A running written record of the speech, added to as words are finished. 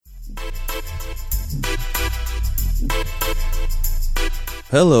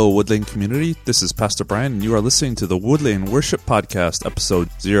Hello, Woodlane community. This is Pastor Brian, and you are listening to the Woodlane Worship Podcast, episode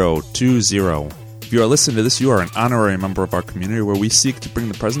 020. If you are listening to this, you are an honorary member of our community where we seek to bring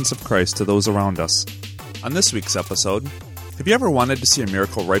the presence of Christ to those around us. On this week's episode, have you ever wanted to see a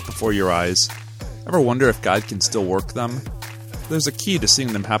miracle right before your eyes? Ever wonder if God can still work them? There's a key to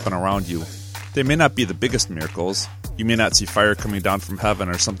seeing them happen around you. They may not be the biggest miracles. You may not see fire coming down from heaven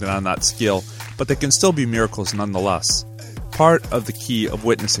or something on that scale, but they can still be miracles nonetheless. Part of the key of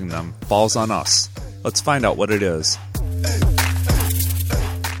witnessing them falls on us. Let's find out what it is.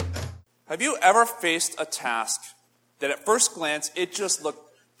 Have you ever faced a task that at first glance it just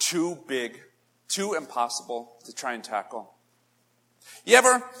looked too big, too impossible to try and tackle? You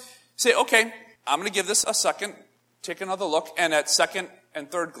ever say, okay, I'm going to give this a second, take another look, and at second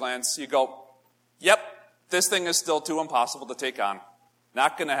and third glance you go, yep, this thing is still too impossible to take on.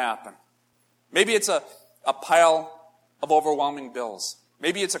 Not going to happen. Maybe it's a pile of overwhelming bills.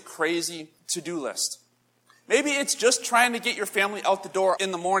 Maybe it's a crazy to-do list. Maybe it's just trying to get your family out the door in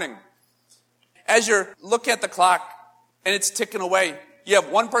the morning. As you look at the clock and it's ticking away, you have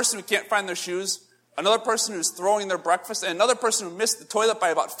one person who can't find their shoes, another person who's throwing their breakfast, and another person who missed the toilet by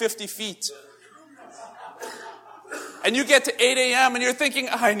about 50 feet. And you get to 8 a.m. and you're thinking,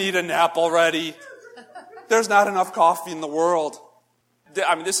 I need a nap already. There's not enough coffee in the world.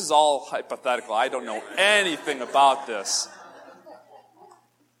 I mean, this is all hypothetical. I don't know anything about this.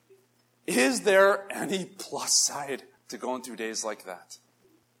 Is there any plus side to going through days like that?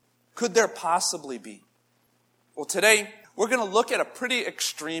 Could there possibly be? Well, today, we're going to look at a pretty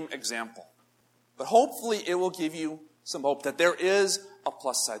extreme example. But hopefully it will give you some hope that there is a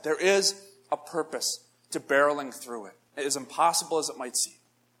plus side. There is a purpose to barreling through it, as impossible as it might seem,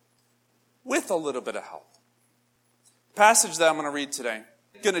 with a little bit of help. The passage that I'm going to read today,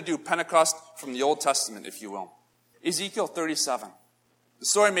 I'm going to do Pentecost from the Old Testament, if you will. Ezekiel 37. The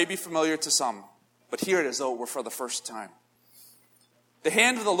story may be familiar to some, but hear it as though it were for the first time. The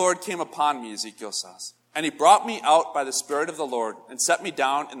hand of the Lord came upon me, Ezekiel says, and he brought me out by the Spirit of the Lord and set me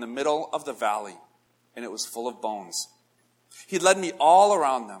down in the middle of the valley, and it was full of bones. He led me all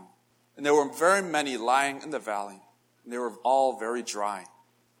around them, and there were very many lying in the valley, and they were all very dry.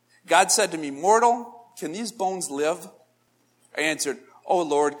 God said to me, mortal, can these bones live? I answered, O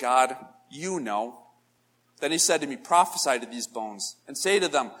Lord God, you know. Then he said to me, prophesy to these bones, and say to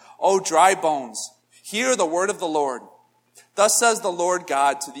them, O dry bones, hear the word of the Lord. Thus says the Lord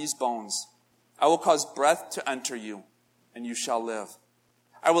God to these bones, I will cause breath to enter you, and you shall live.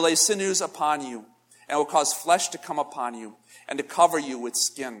 I will lay sinews upon you, and will cause flesh to come upon you, and to cover you with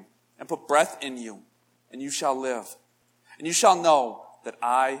skin, and put breath in you, and you shall live. And you shall know that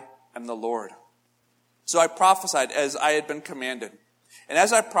I am the Lord. So I prophesied as I had been commanded. And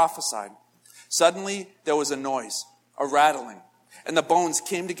as I prophesied, suddenly there was a noise, a rattling, and the bones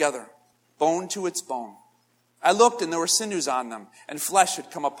came together, bone to its bone. I looked, and there were sinews on them, and flesh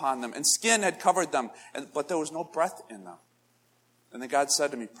had come upon them, and skin had covered them, but there was no breath in them. And then God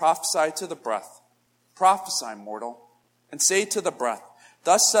said to me, prophesy to the breath. Prophesy, mortal, and say to the breath,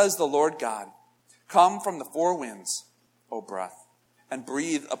 thus says the Lord God, come from the four winds, O breath, and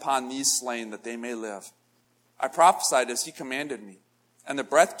breathe upon these slain that they may live. I prophesied as he commanded me, and the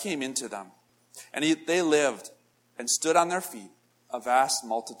breath came into them, and they lived and stood on their feet, a vast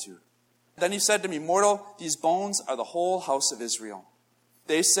multitude. Then he said to me, mortal, these bones are the whole house of Israel.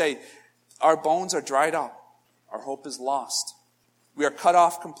 They say, our bones are dried up, our hope is lost. We are cut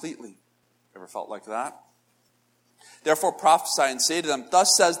off completely. Ever felt like that? Therefore prophesy and say to them,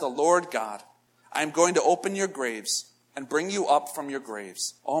 thus says the Lord God, I am going to open your graves and bring you up from your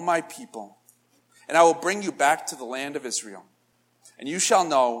graves, O my people. And I will bring you back to the land of Israel. And you shall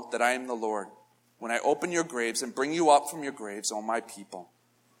know that I am the Lord, when I open your graves and bring you up from your graves, O my people.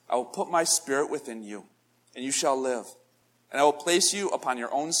 I will put my spirit within you, and you shall live. And I will place you upon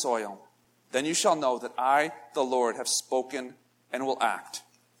your own soil. Then you shall know that I, the Lord, have spoken and will act,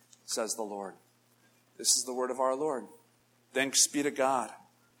 says the Lord. This is the word of our Lord. Thanks be to God.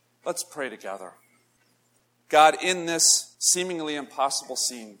 Let's pray together. God, in this seemingly impossible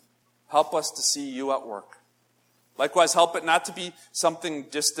scene, help us to see you at work. Likewise, help it not to be something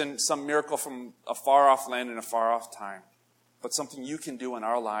distant, some miracle from a far-off land in a far-off time, but something you can do in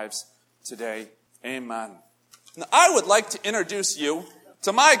our lives today. Amen. Now, I would like to introduce you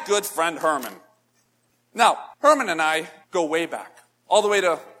to my good friend Herman. Now, Herman and I go way back, all the way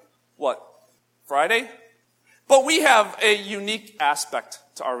to, Friday? But we have a unique aspect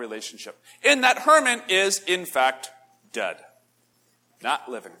to our relationship, in that Herman is, in fact, dead,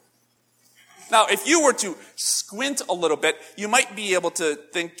 not living. Now, if you were to squint a little bit, you might be able to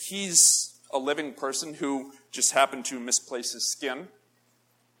think he's a living person who just happened to misplace his skin.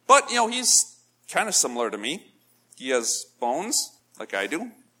 But, he's kind of similar to me. He has bones, like I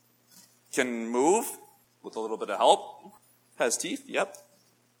do. Can move with a little bit of help. Has teeth, yep.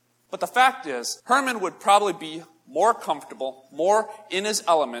 But the fact is, Herman would probably be more comfortable, more in his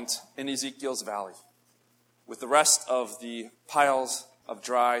element in Ezekiel's valley with the rest of the piles of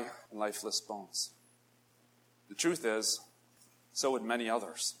dry and lifeless bones. The truth is, so would many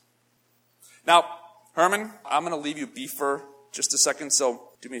others. Now, Herman, I'm going to leave you be for just a second, so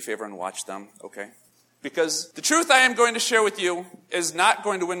do me a favor and watch them, okay? Because the truth I am going to share with you is not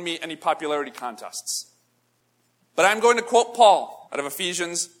going to win me any popularity contests. But I'm going to quote Paul out of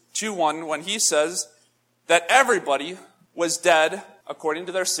Ephesians 2:1 when he says that everybody was dead according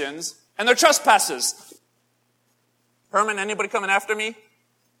to their sins and their trespasses. Herman, anybody coming after me?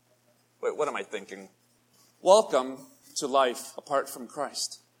 Wait, what am I thinking? Welcome to life apart from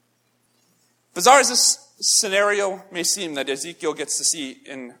Christ. Bizarre as this scenario may seem that Ezekiel gets to see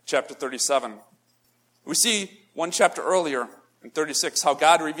in chapter 37, we see one chapter earlier in 36 how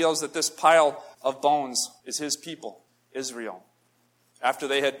God reveals that this pile of bones is his people, Israel. After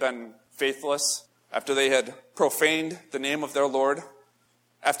they had been faithless, after they had profaned the name of their Lord,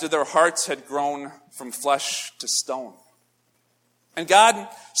 after their hearts had grown from flesh to stone. And God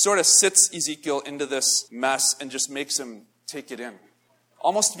sort of sits Ezekiel into this mess and just makes him take it in.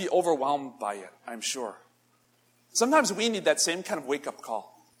 Almost to be overwhelmed by it, I'm sure. Sometimes we need that same kind of wake-up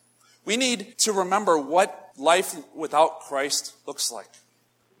call. We need to remember what life without Christ looks like.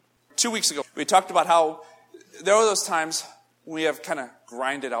 2 weeks ago, we talked about how there are those times when we have kind of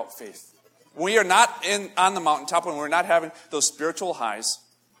grinded out faith. When we are not on the mountaintop, when we're not having those spiritual highs,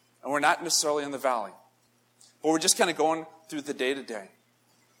 and we're not necessarily in the valley, but we're just kind of going through the day-to-day.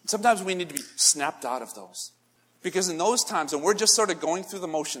 Sometimes we need to be snapped out of those. Because in those times, when we're just sort of going through the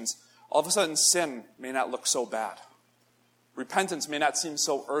motions, all of a sudden sin may not look so bad. Repentance may not seem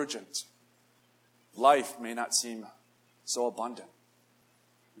so urgent. Life may not seem so abundant.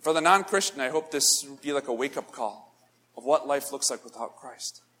 For the non-Christian, I hope this would be like a wake-up call of what life looks like without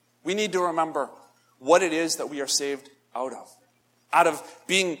Christ. We need to remember what it is that we are saved out of. Out of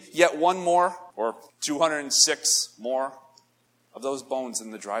being yet one more, or 206 more, of those bones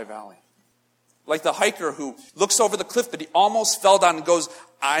in the dry valley. Like the hiker who looks over the cliff that he almost fell down and goes,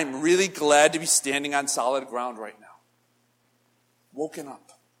 I'm really glad to be standing on solid ground right now. Woken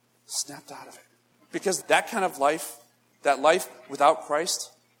up, snapped out of it. Because that kind of life, that life without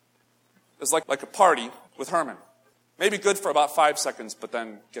Christ, is like a party with Herman. Maybe good for about 5 seconds, but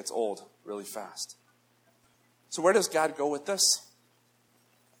then gets old really fast. So where does God go with this?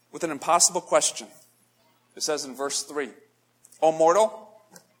 With an impossible question. It says in verse 3, O mortal,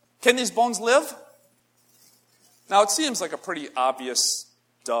 can these bones live? Now it seems like a pretty obvious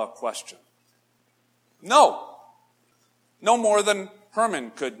question. No. No more than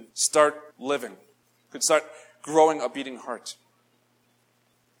Herman could start living, could start growing a beating heart.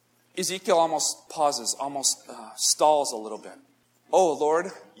 Ezekiel almost pauses, almost stalls a little bit. Oh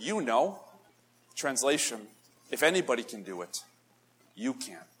Lord, you know. Translation, if anybody can do it, you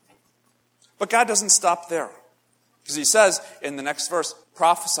can. But God doesn't stop there. Because he says in the next verse,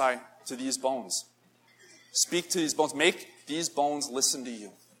 prophesy to these bones. Speak to these bones. Make these bones listen to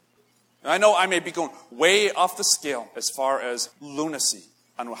you. And I know I may be going way off the scale as far as lunacy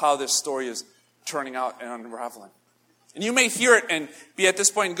on how this story is turning out and unraveling. And you may hear it and be at this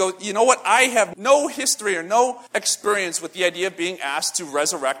point and go, you know what? I have no history or no experience with the idea of being asked to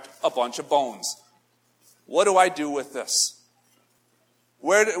resurrect a bunch of bones. What do I do with this?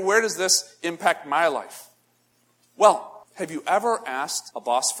 Where does this impact my life? Well, have you ever asked a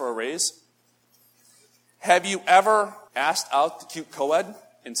boss for a raise? Have you ever asked out the cute co-ed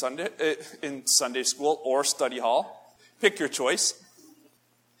in Sunday school or study hall? Pick your choice.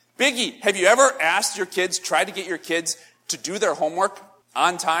 Biggie, have you ever asked your kids, tried to get your kids to do their homework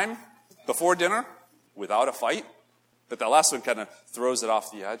on time before dinner without a fight? But that last one kind of throws it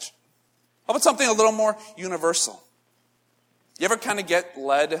off the edge. How about something a little more universal? You ever kind of get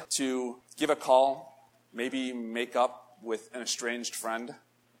led to give a call, maybe make up with an estranged friend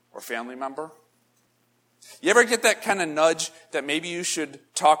or family member? You ever get that kind of nudge that maybe you should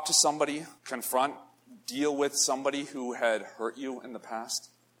talk to somebody, confront, deal with somebody who had hurt you in the past?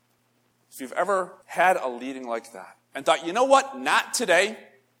 If you've ever had a leading like that and thought, you know what, not today,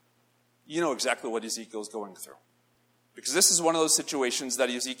 you know exactly what Ezekiel is going through. Because this is one of those situations that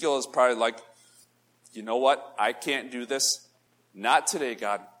Ezekiel is probably like, you know what, I can't do this. Not today,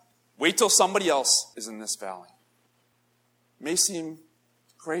 God. Wait till somebody else is in this valley. It may seem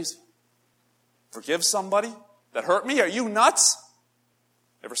crazy. Forgive somebody that hurt me? Are you nuts?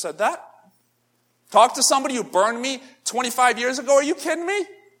 Ever said that? Talk to somebody who burned me 25 years ago? Are you kidding me?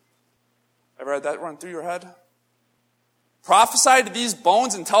 Ever had that run through your head? Prophesy to these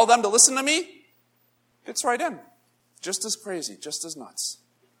bones and tell them to listen to me? Fits right in. Just as crazy, just as nuts.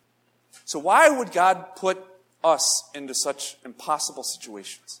 So why would God put us into such impossible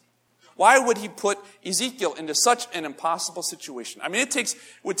situations? Why would he put Ezekiel into such an impossible situation? I mean, it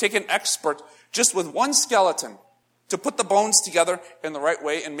would take an expert just with one skeleton to put the bones together in the right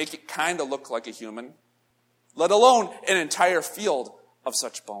way and make it kind of look like a human, let alone an entire field of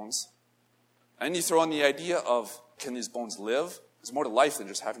such bones. And you throw in the idea of, can these bones live? There's more to life than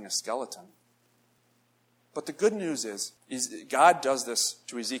just having a skeleton. But the good news is God does this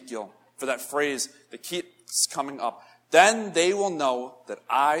to Ezekiel for that phrase that keeps coming up. Then they will know that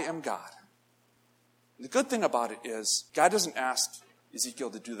I am God. And the good thing about it is God doesn't ask Ezekiel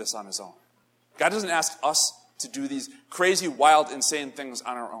to do this on his own. God doesn't ask us to do these crazy, wild, insane things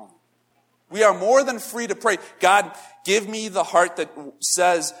on our own. We are more than free to pray, God, give me the heart that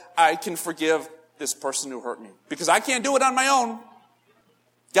says I can forgive this person who hurt me. Because I can't do it on my own.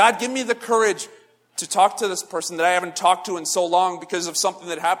 God, give me the courage to talk to this person that I haven't talked to in so long because of something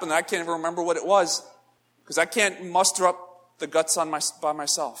that happened that I can't even remember what it was. Because I can't muster up the guts by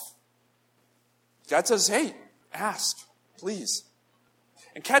myself. God says, hey, ask, please.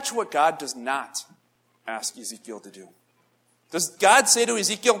 And catch what God does not ask Ezekiel to do. Does God say to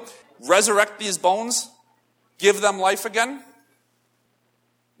Ezekiel, resurrect these bones? Give them life again?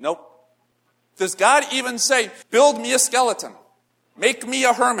 Nope. Does God even say, build me a skeleton? Make me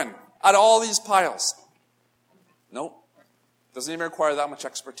a Herman out of all these piles? Nope. Doesn't even require that much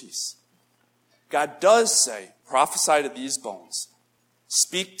expertise. God does say, prophesy to these bones.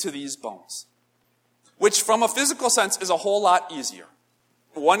 Speak to these bones. Which from a physical sense is a whole lot easier.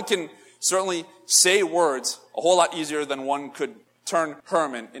 One can certainly say words a whole lot easier than one could turn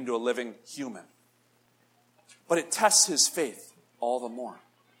Herman into a living human. But it tests his faith all the more.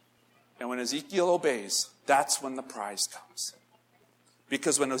 And when Ezekiel obeys, that's when the prize comes.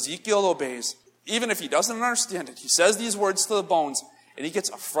 Because when Ezekiel obeys, even if he doesn't understand it, he says these words to the bones, and he gets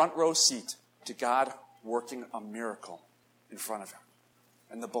a front row seat to God working a miracle in front of him.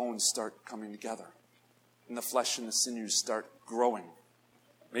 And the bones start coming together. And the flesh and the sinews start growing.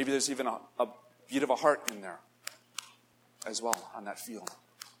 Maybe there's even a beat of a heart in there as well on that field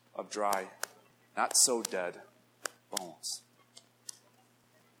of dry, not so dead bones.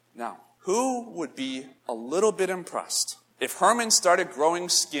 Now, who would be a little bit impressed if Herman started growing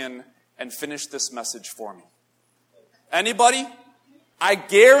skin and finished this message for me? Anybody? I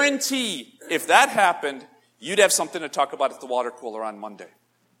guarantee if that happened, you'd have something to talk about at the water cooler on Monday.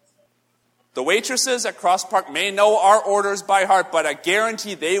 The waitresses at Cross Park may know our orders by heart, but I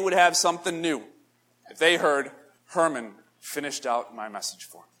guarantee they would have something new if they heard Herman finished out my message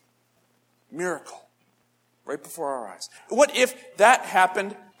for me. Miracle. Right before our eyes. What if that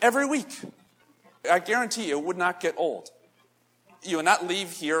happened every week? I guarantee you it would not get old. You would not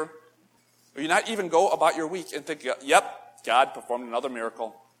leave here, or you not even go about your week and think, yep, God performed another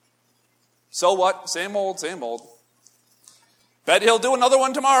miracle. So what? Same old, same old. Bet he'll do another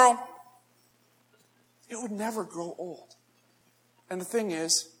one tomorrow. It would never grow old. And the thing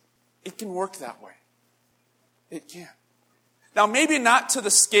is, it can work that way. It can. Now, maybe not to the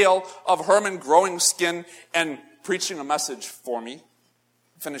scale of Herman growing skin and preaching a message for me,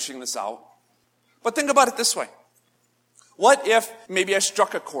 finishing this out. But think about it this way. What if maybe I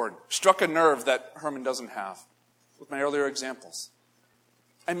struck a chord, struck a nerve that Herman doesn't have with my earlier examples?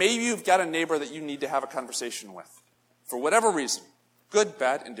 And maybe you've got a neighbor that you need to have a conversation with for whatever reason, good,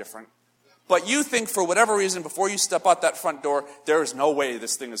 bad, indifferent. But you think for whatever reason before you step out that front door, there is no way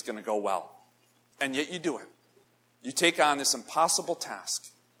this thing is going to go well. And yet you do it. You take on this impossible task.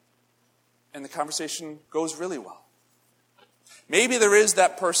 And the conversation goes really well. Maybe there is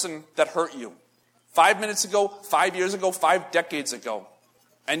that person that hurt you 5 minutes ago, 5 years ago, 5 decades ago.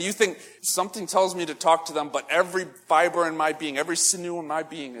 And you think, something tells me to talk to them, but every fiber in my being, every sinew in my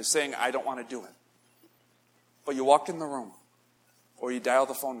being is saying, I don't want to do it. But you walk in the room, or you dial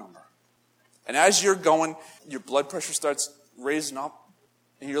the phone number. And as you're going, your blood pressure starts raising up.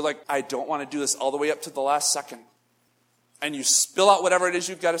 And you're like, I don't want to do this all the way up to the last second. And you spill out whatever it is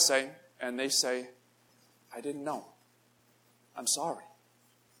you've got to say. And they say, I didn't know. I'm sorry.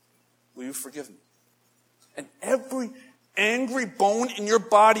 Will you forgive me? And every angry bone in your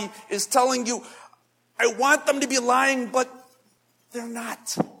body is telling you, I want them to be lying, but they're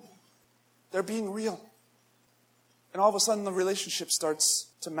not. They're being real. And all of a sudden the relationship starts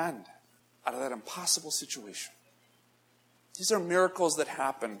to mend out of that impossible situation. These are miracles that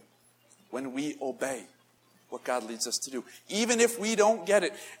happen when we obey what God leads us to do. Even if we don't get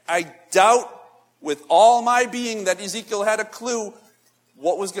it, I doubt with all my being that Ezekiel had a clue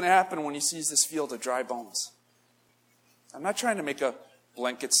what was going to happen when he sees this field of dry bones. I'm not trying to make a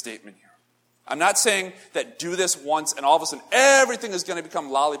blanket statement here. I'm not saying that do this once and all of a sudden everything is going to become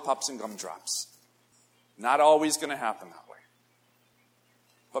lollipops and gumdrops. Not always going to happen that way.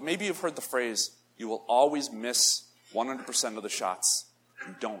 But maybe you've heard the phrase, you will always miss 100% of the shots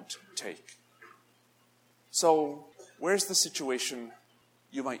you don't take. So, where's the situation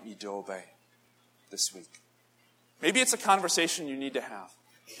you might need to obey this week? Maybe it's a conversation you need to have.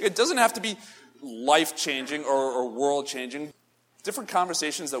 It doesn't have to be life-changing or world-changing. Different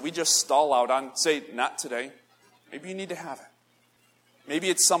conversations that we just stall out on, say, not today. Maybe you need to have it. Maybe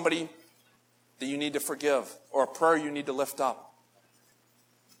it's somebody that you need to forgive or a prayer you need to lift up.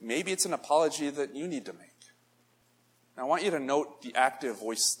 Maybe it's an apology that you need to make. Now, I want you to note the active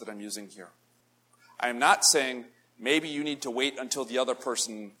voice that I'm using here. I am not saying maybe you need to wait until the other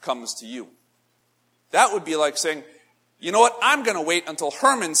person comes to you. That would be like saying, you know what, I'm going to wait until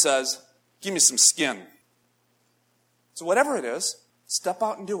Herman says, give me some skin. So whatever it is, step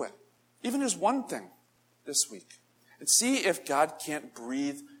out and do it. Even just one thing this week. And see if God can't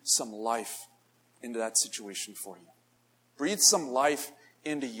breathe some life into that situation for you. Breathe some life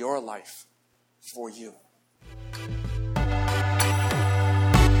into your life for you.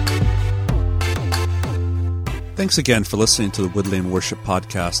 Thanks again for listening to the Woodlane Worship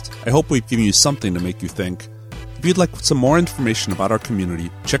Podcast. I hope we've given you something to make you think. If you'd like some more information about our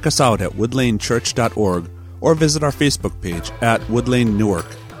community, check us out at woodlanechurch.org or visit our Facebook page at Woodlane Newark.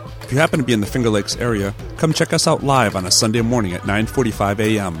 If you happen to be in the Finger Lakes area, come check us out live on a Sunday morning at 9:45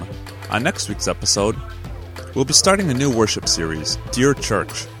 a.m. On next week's episode, we'll be starting a new worship series, Dear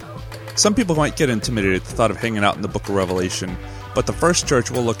Church. Some people might get intimidated at the thought of hanging out in the book of Revelation, but the first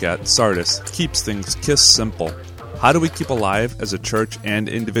church we'll look at, Sardis, keeps things kiss simple. How do we keep alive as a church and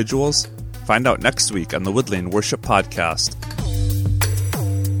individuals? Find out next week on the Woodlane Worship Podcast.